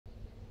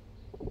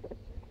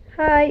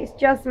Hi, it's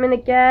Jasmyn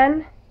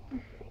again.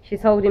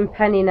 She's holding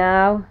Penny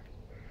now.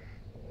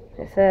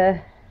 It's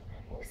a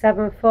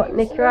 7-foot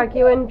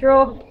Nicaraguan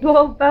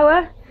dwarf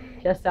boa.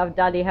 Just have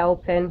Daddy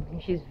helping.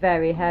 She's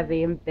very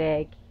heavy and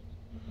big.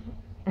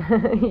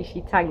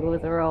 She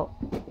tangles her up.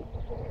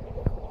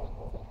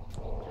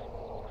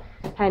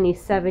 Penny's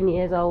 7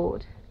 years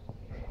old.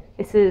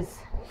 This is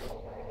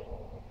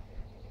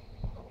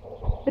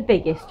the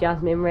biggest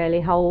Jasmyn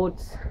really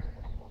holds.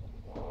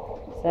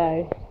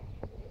 So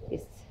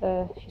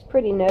she's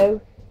pretty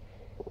new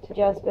to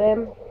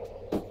Jasmyn.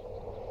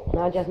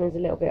 Now Jasmyn's a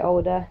little bit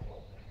older.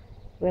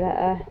 We'll let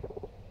her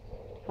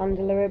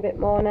handle her a bit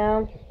more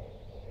now.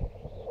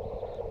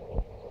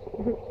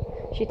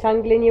 She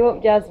tangling you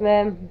up,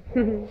 Jasmyn.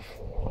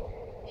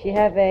 She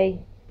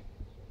heavy.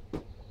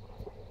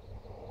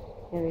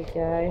 Here we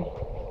go.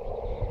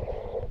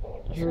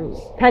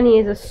 Penny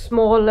is a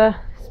smaller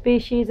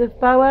species of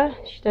boa.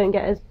 She don't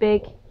get as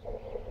big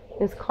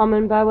as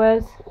common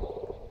boas.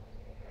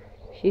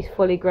 She's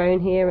fully grown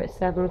here at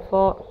 7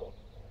 foot.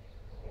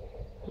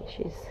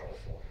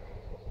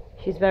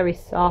 She's very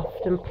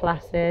soft and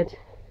placid.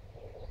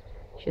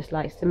 She just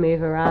likes to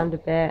move around a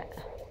bit.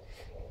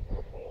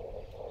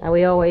 And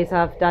we always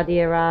have Daddy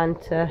around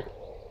to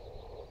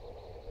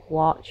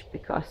watch,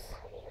 because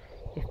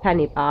if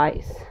Penny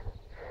bites,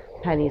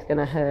 Penny's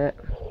gonna hurt.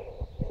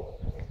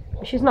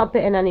 But she's not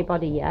bitten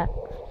anybody yet.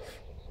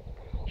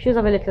 She does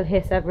have a little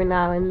hiss every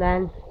now and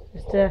then,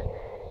 just to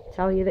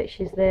tell you that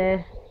she's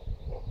there.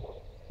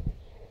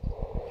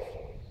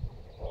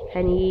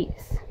 Penny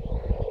eats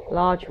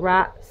large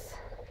rats.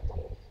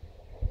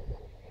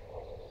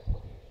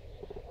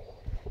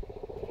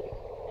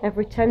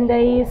 Every 10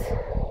 days.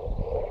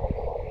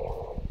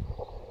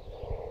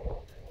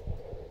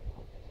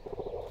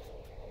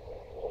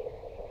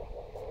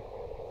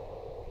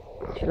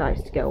 She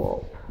likes to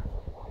go up.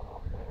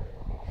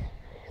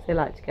 They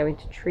like to go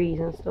into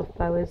trees and stuff,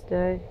 boas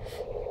do.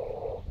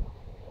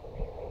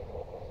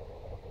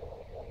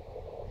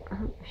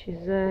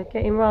 She's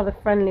getting rather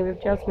friendly with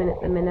Jasmyn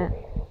at the minute.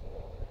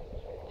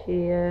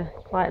 She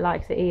quite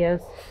likes her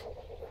ears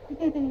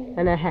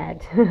and her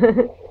head.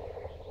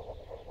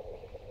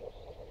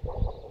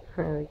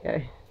 There we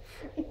go.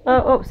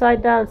 Oh,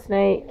 upside down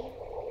snake.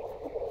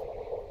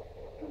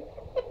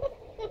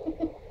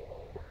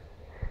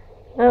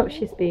 Oh,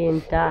 she's being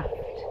daft.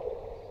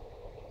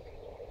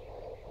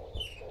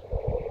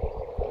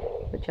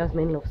 But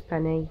Jasmyn loves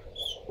Penny.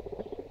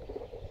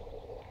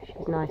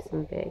 She's nice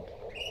and big.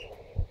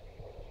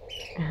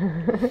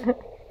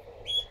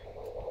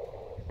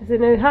 There's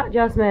a new hat,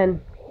 Jasmyn.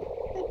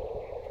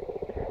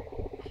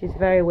 She's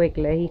very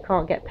wiggly. You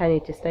can't get Penny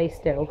to stay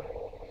still.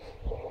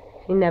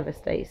 She never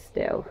stays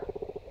still.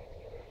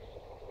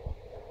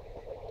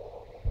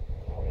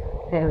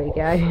 There we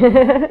go.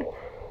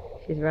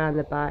 She's round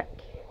the back.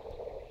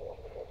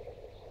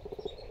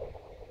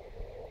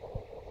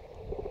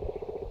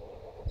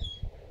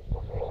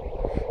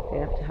 We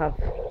have to have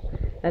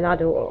an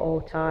adult at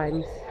all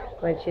times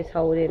when she's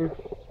holding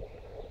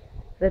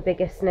the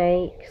bigger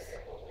snakes,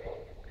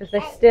 because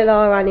they still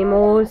are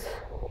animals.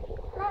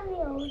 Let me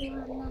hold you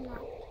on the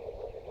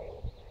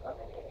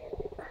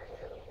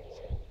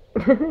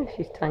leg.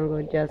 She's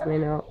tangled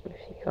Jasmyn up.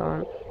 She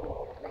can't.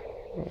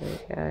 There we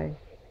go.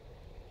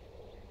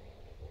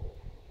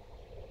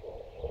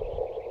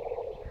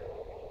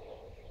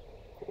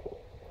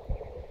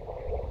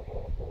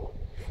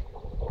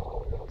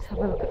 Let's have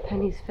a look at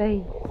Penny's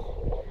face.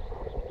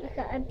 Look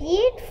at her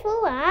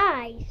beautiful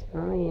eyes.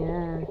 Oh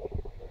yeah.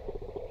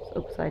 It's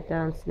upside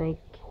down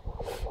snake.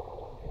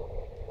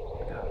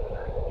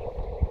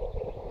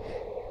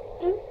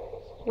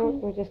 Oh,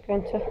 we're just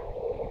going to...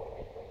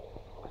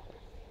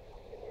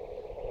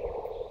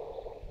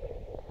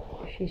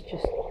 She's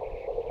just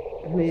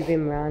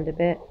moving around a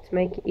bit to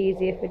make it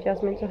easier for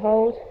Jasmyn to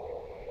hold.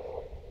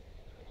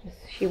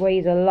 She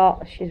weighs a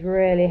lot. She's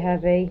really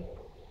heavy.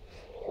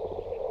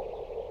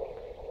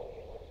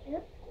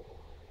 Yep.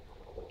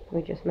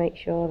 We just make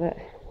sure that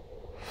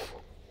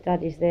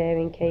Daddy's there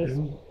in case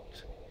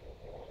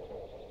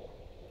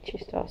she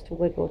starts to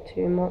wiggle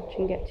too much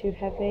and get too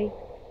heavy.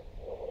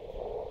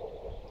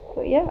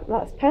 But yeah,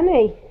 that's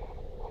Penny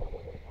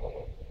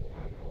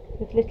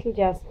with little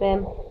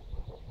Jasmyn.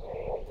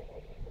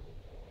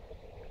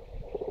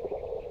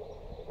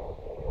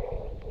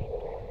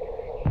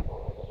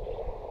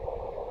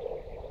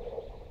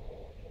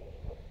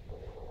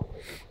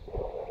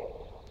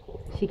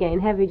 She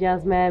getting heavy,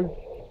 Jasmyn?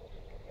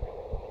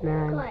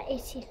 No. Got an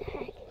itchy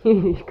leg.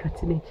 You've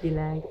got an itchy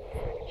leg.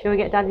 Shall we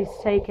get Daddy to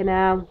take her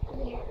now?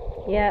 Yeah.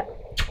 Yeah.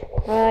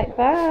 Right,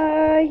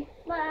 bye.